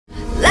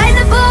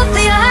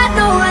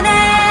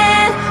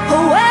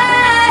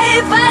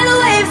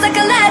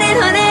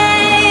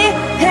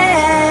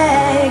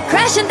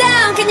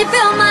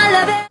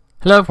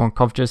Hello everyone,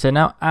 Covjers here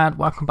now, and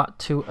welcome back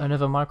to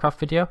another Minecraft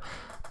video.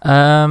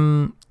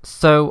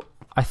 So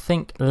I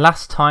think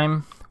last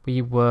time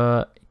we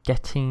were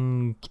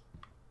getting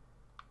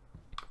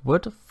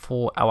wood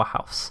for our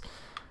house,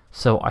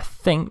 so I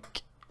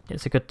think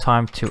it's a good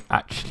time to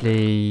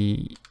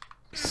actually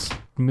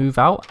move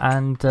out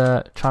and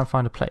try and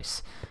find a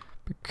place,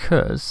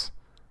 because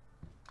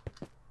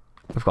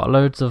we've got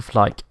loads of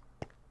like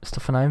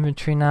stuff in our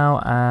inventory now,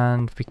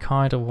 and we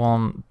kind of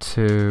want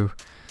to.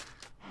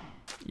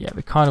 Yeah,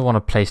 we kind of want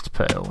a place to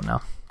put it all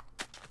now.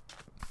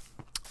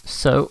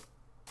 So,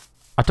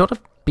 I don't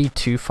want to be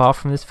too far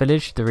from this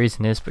village. The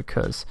reason is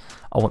because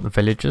I want the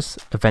villagers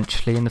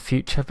eventually in the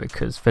future,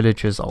 because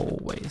villagers are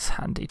always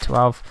handy to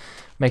have.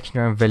 Making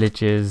your own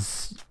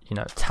villages, you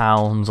know,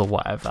 towns or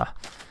whatever.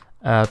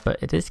 But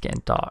it is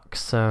getting dark,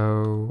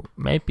 so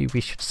maybe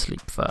we should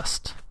sleep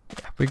first.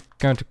 Yeah, we're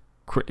going to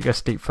quickly go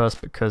sleep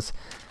first, because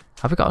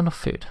have we got enough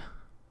food?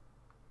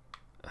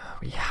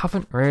 We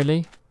haven't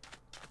really.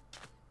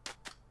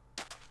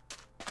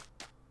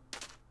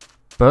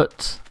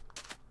 But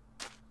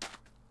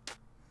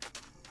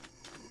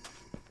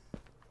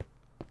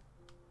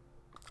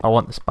I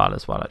want this ball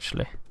as well,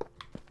 actually.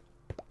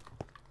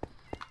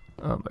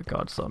 Oh my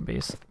god,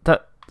 zombies.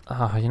 That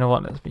you know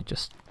what, let me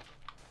just,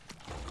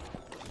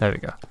 there we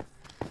go.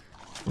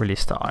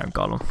 Release the iron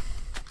golem,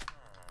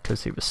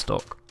 because he was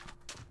stuck.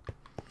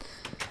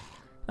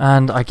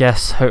 And I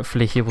guess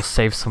hopefully he will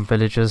save some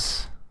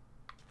villagers.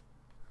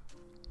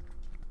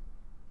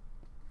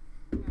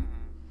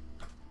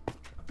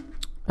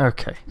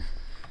 Okay.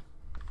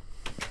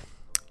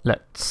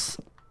 Let's.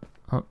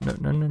 Oh no!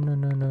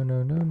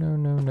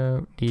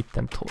 Need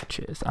them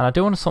torches, and I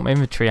do want to sort my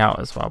inventory out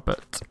as well,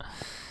 but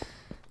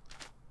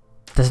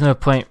there's no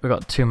point. We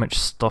got too much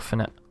stuff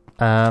in it.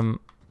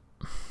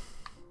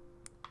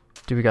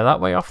 Do we go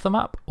that way off the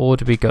map, or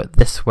do we go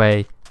this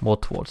way more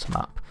towards the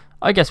map?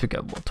 I guess we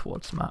go more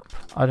towards the map.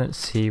 I don't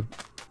see.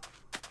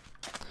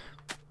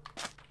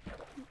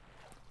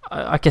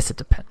 I guess it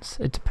depends.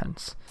 It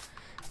depends.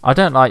 I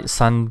don't like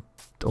sand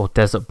or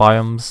desert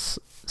biomes,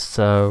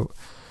 so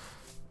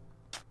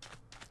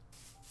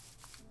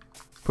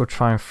we'll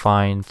try and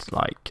find,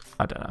 like,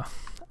 I don't know,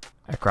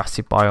 a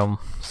grassy biome,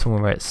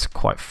 somewhere where it's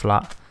quite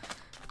flat.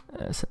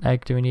 It's an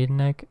egg. Do we need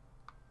an egg?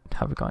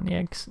 Have we got any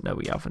eggs? No,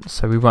 we haven't,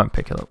 so we won't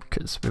pick it up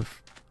because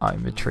our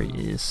inventory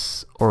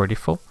is already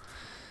full.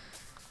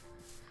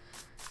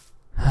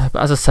 But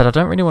as I said, I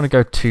don't really want to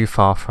go too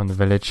far from the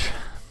village,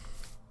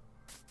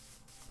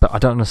 but I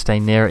don't want to stay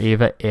near it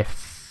either,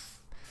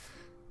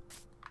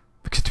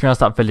 because to be honest,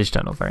 that village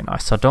don't look very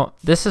nice. So I don't.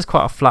 This is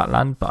quite a flat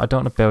land, but I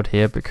don't want to build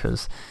here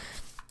because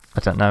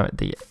I don't know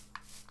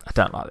I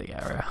don't like the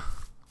area.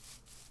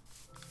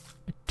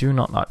 I do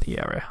not like the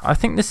area. I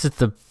think this is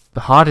the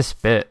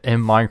hardest bit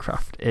in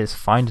Minecraft, is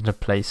finding a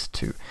place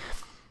to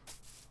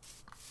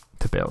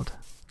build.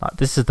 Like,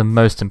 this is the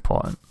most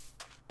important.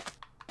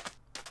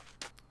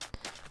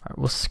 Right,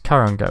 we'll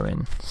carry on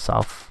going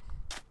south.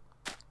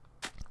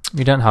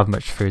 We don't have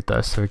much food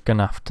though, so we're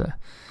gonna have to.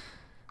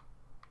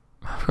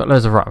 I've got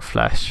loads of rotten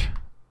flesh.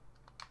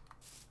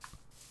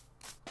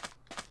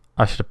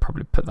 I should have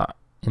probably put that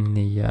in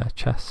the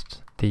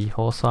chest, the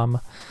horse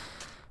armor,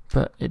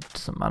 but it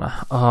doesn't matter.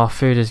 Oh,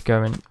 food is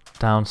going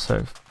down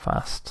so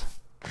fast.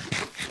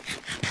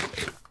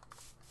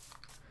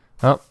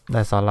 Oh,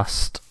 there's our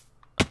last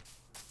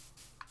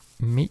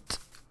meat.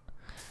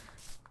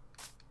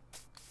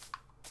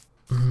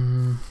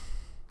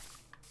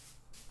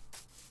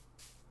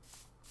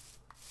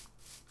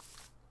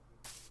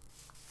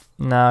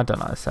 No, I don't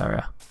like this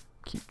area.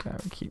 Keep going,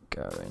 keep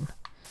going.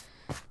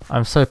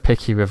 I'm so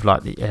picky with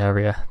like the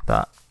area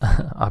that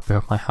I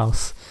build my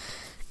house,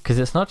 because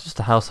it's not just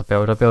a house I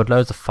build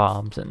loads of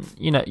farms, and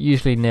you know,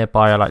 usually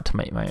nearby I like to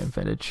make my own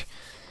village.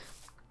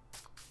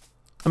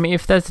 I mean,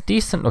 if there's a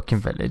decent looking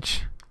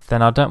village,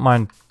 then I don't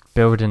mind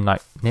building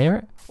like near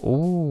it.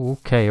 Oh,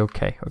 okay.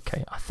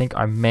 I think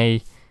I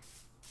may.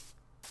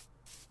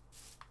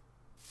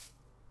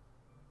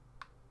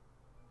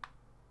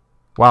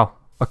 Wow,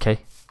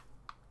 okay.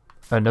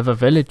 Another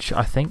village,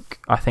 I think.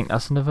 I think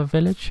that's another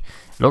village.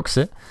 Looks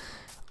it.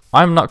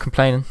 I'm not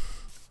complaining.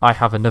 I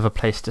have another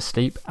place to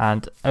sleep,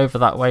 and over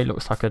that way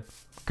looks like a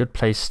good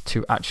place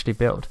to actually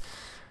build.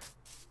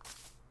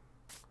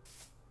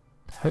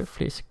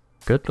 Hopefully it's a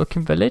good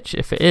looking village.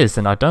 If it is,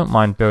 then I don't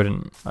mind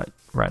building like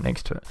right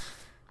next to it.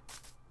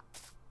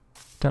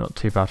 Don't look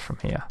too bad from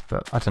here,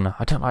 but I don't know.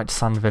 I don't like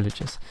sand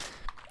villages.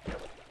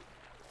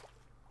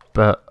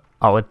 But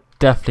I would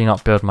definitely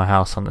not build my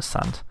house on the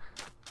sand.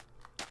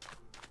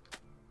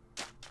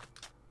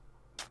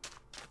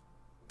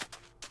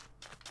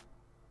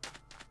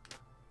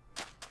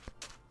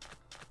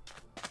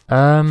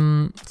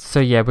 So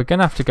yeah, we're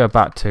gonna have to go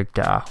back to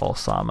get our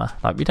horse armor.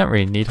 Like, we don't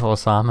really need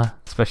horse armor,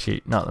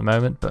 especially not at the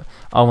moment, but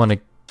I want to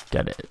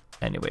get it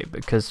anyway,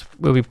 because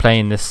we'll be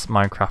playing this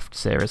Minecraft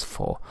series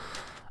for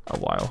a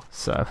while,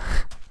 so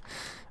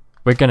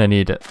we're gonna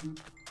need it.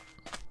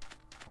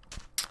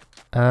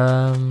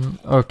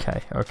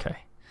 Okay.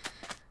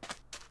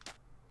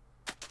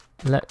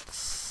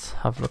 Let's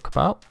have a look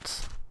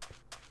about.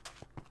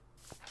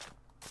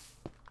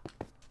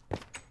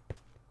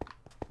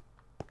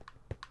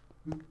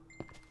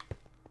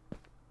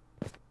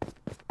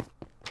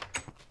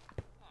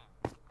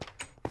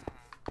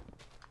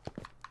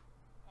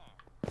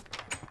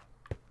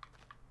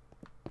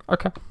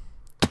 Okay.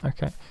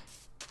 Okay.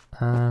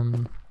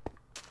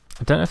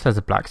 I don't know if there's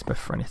a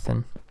blacksmith or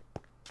anything.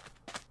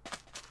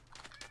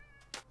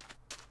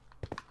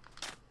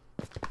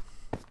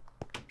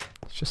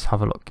 Let's just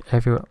have a look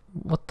everywhere.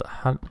 What the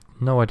hell?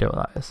 No idea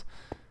what that is.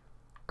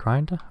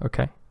 Grinder?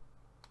 Okay.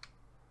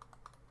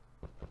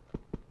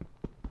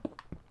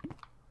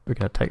 We're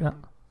gonna take that.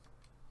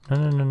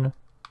 No.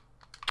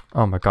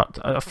 Oh my god,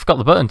 I forgot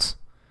the buttons.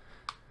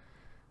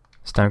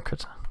 Stone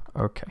cutter.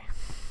 Okay.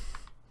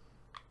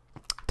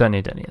 Don't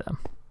need any of them.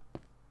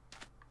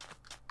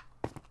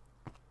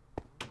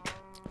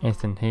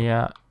 Anything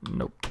here?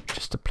 Nope.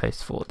 Just a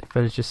place for the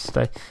villagers to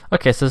stay.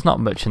 Okay, so there's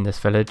not much in this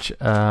village.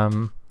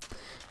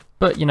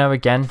 But you know,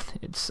 again,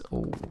 it's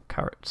all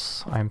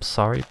carrots. I'm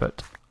sorry,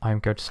 but I'm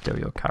going to steal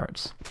your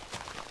carrots.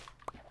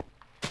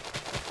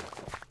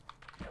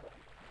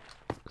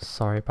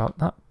 Sorry about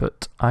that,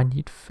 but I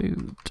need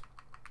food.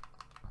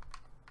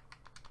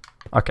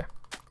 Okay.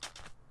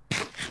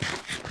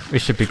 We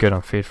should be good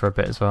on food for a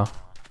bit as well.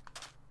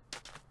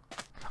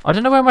 I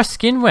don't know where my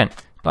skin went.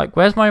 Like,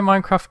 where's my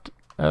Minecraft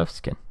Earth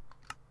skin?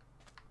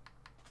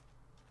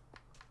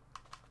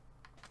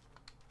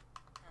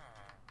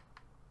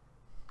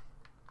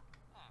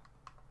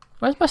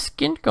 Where's my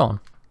skin gone?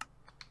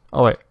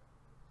 Oh wait.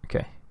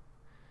 Okay.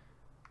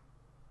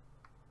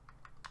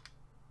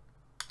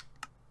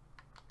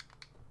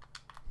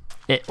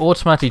 It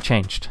automatically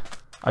changed.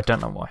 I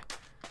don't know why.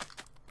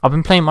 I've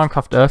been playing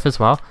Minecraft Earth as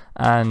well,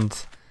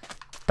 and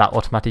that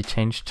automatically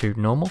changed to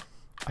normal.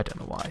 I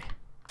don't know why.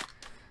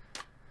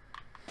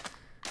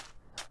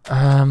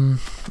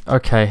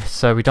 Okay,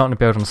 so we don't want to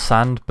build on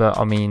sand, but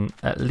I mean,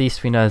 at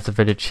least we know there's a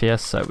village here,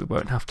 so we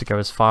won't have to go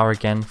as far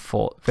again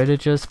for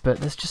villagers, but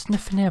there's just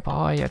nothing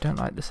nearby. I don't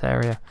like this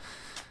area.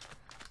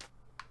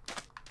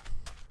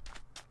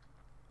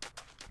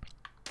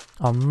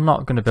 I'm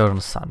not going to build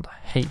on sand. I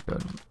hate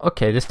building.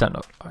 Okay, this don't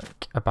look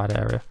like a bad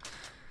area.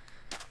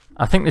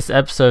 I think this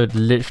episode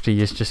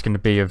literally is just going to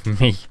be of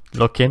me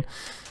looking,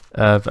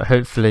 but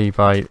hopefully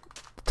by the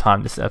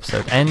time this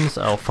episode ends,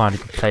 I'll find a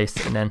good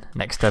place, and then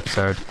next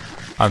episode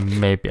I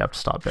may be able to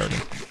start building.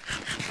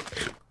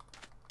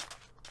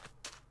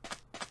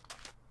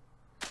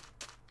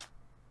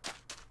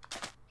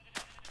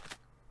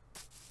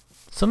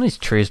 Some of these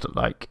trees look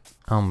like,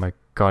 oh my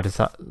god, is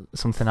that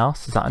something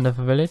else? Is that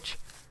another village?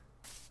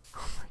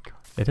 Oh my god,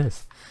 it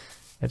is.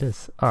 It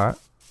is. Alright.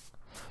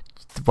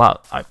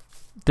 Wow,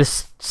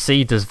 this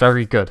seed is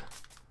very good.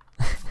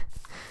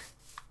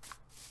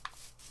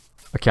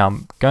 Okay,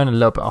 I'm going a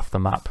little bit off the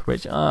map,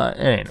 which it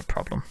ain't a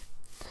problem.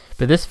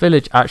 But this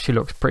village actually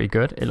looks pretty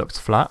good. It looks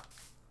flat.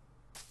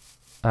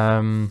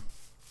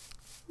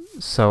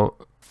 So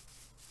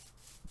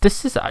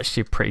this is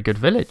actually a pretty good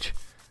village.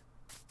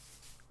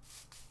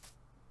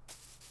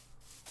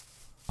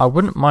 I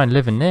wouldn't mind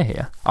living near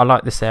here. I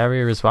like this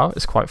area as well.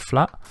 It's quite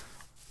flat.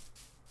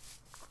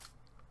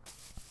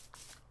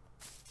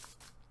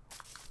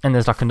 And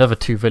there's like another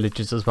 2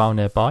 villages as well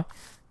nearby.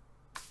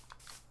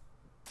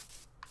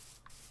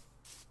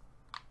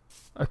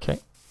 Okay.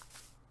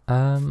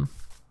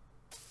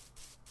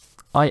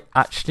 I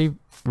actually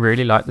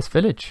really like this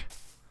village.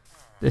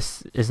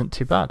 This isn't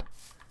too bad.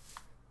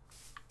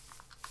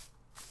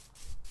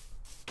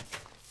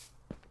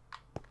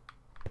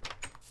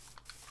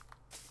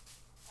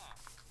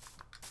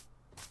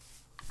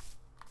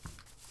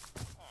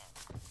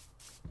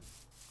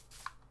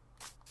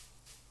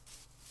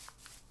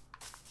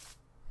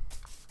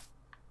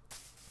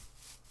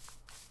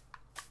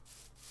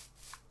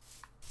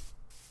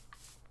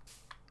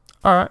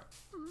 Alright.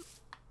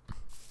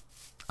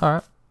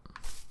 Alright.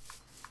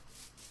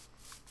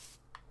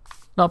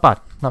 Not bad,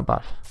 not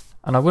bad.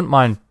 And I wouldn't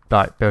mind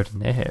like building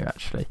near here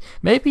actually.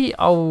 Maybe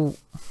I will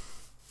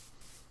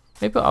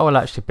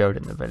actually build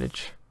in the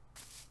village.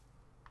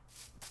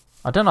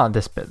 I don't like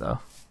this bit though.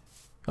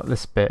 Got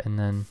this bit and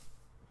then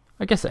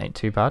I guess it ain't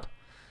too bad.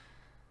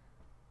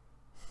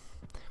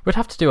 We'd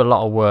have to do a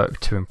lot of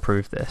work to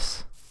improve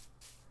this.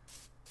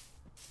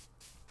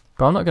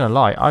 But I'm not gonna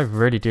lie, I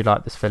really do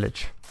like this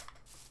village.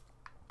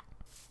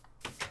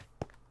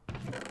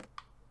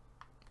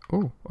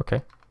 Ooh,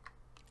 okay.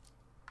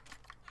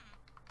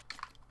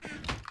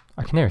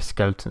 I can hear a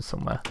skeleton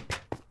somewhere.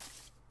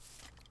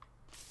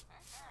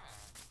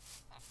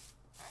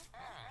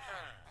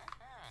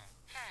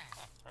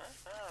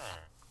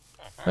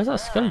 Where's that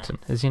skeleton?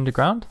 Is he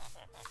underground?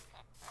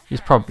 He's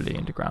probably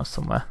underground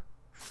somewhere.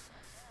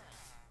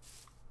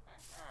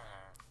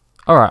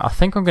 Alright, I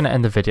think I'm going to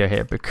end the video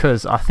here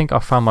because I think I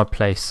found my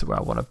place where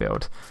I want to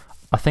build.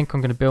 I think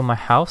I'm going to build my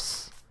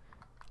house.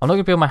 I'm not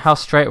going to build my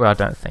house straight away, I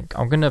don't think.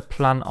 I'm going to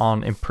plan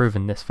on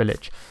improving this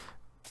village.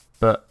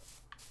 But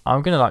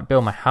I'm going to like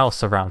build my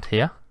house around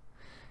here.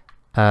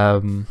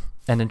 And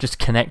then just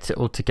connect it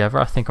all together.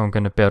 I think I'm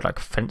going to build like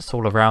a fence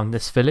all around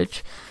this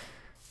village.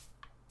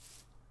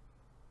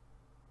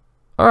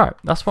 Alright,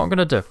 that's what I'm going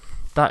to do.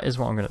 That is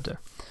what I'm going to do.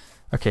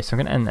 Okay, so I'm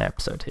going to end the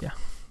episode here.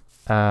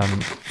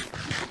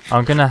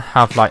 I'm going to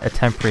have like a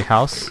temporary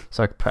house,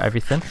 so I can put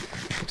everything,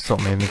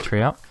 sort my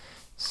inventory out.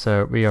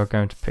 So we are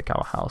going to pick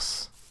our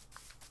house.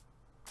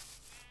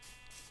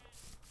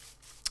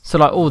 So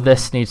like all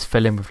this needs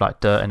filling with like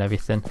dirt and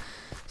everything.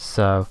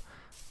 So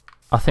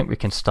I think we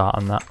can start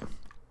on that.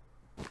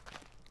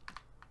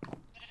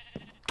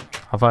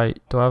 Do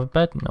I have a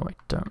bed? No, I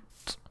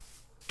don't.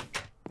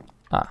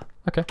 Ah,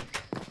 okay.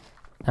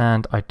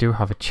 And I do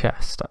have a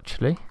chest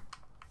actually.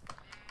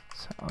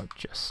 So I'll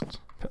just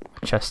put my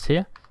chest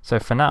here. So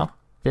for now,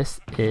 this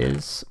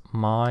is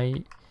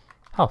my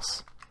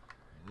house.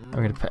 I'm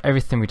going to put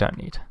everything we don't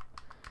need.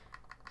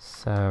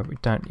 So we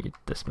don't need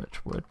this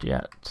much wood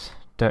yet.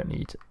 Don't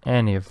need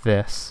any of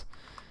this.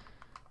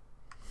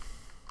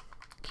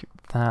 Keep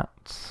that.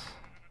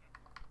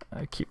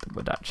 Keep the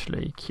wood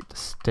actually. Keep the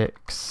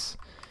sticks.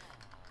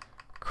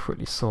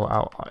 Quickly sort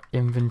out our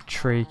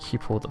inventory.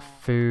 Keep all the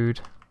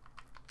food.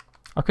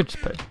 I could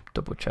just put a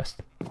double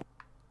chest.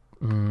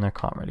 I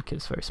can't really because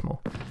it's very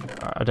small.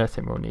 I don't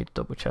think we'll need a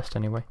double chest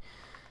anyway.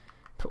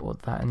 Put all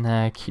that in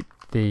there. Keep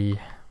the...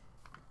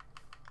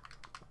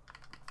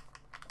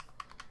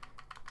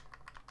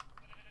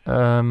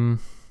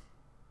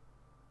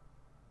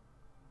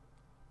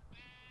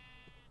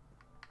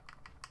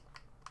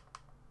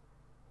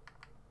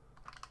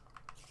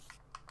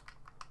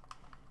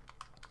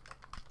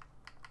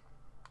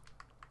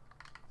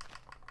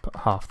 Put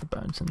half the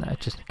bones in there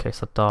just in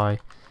case I die.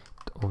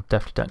 Or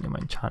definitely don't need my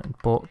enchanted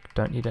book.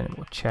 Don't need any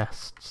more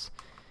chests.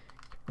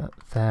 That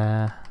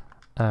there.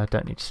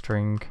 Don't need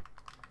string.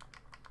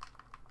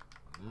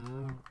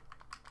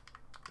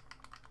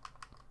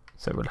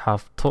 So we'll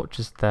have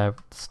torches there,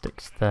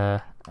 sticks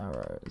there,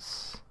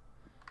 arrows,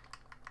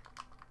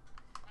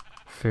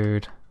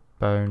 food,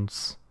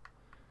 bones,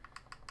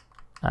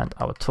 and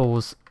our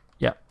tools.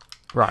 Yep,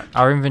 right.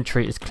 Our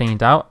inventory is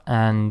cleaned out,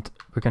 and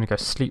we're going to go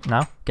sleep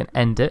now. We're going to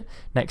end it.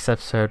 Next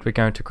episode, we're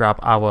going to grab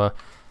our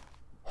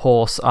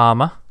horse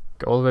armor,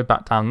 go all the way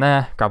back down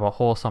there, grab our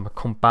horse armor,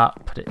 come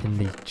back, put it in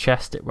the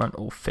chest. It won't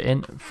all fit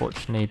in,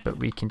 unfortunately, but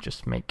we can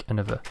just make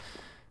another.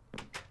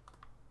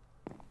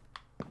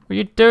 What are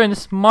you doing?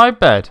 This is my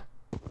bed.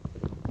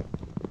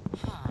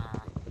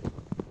 I'm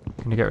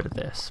going to get rid of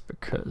this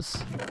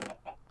because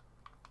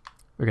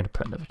we're going to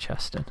put another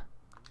chest in.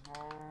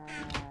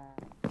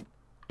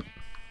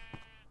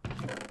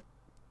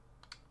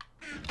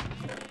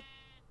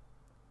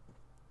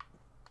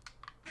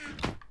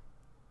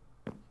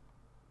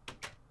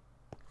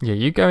 Yeah,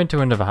 you go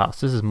into another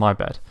house. This is my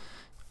bed.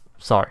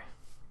 Sorry.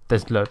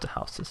 There's loads of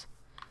houses.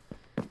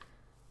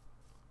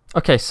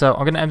 Okay, so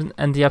I'm going to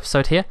end the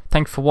episode here.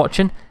 Thanks for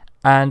watching.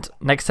 And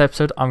next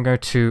episode, I'm going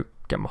to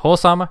get my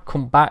horse armor,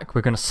 come back.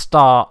 We're going to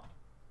start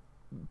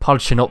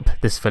polishing up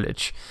this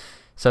village.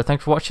 So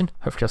thanks for watching.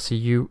 Hopefully I'll see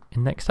you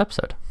in the next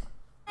episode.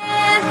 My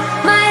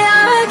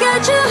heart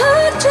got your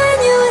heart when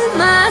you in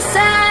my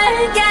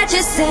side, got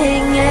you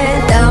singing.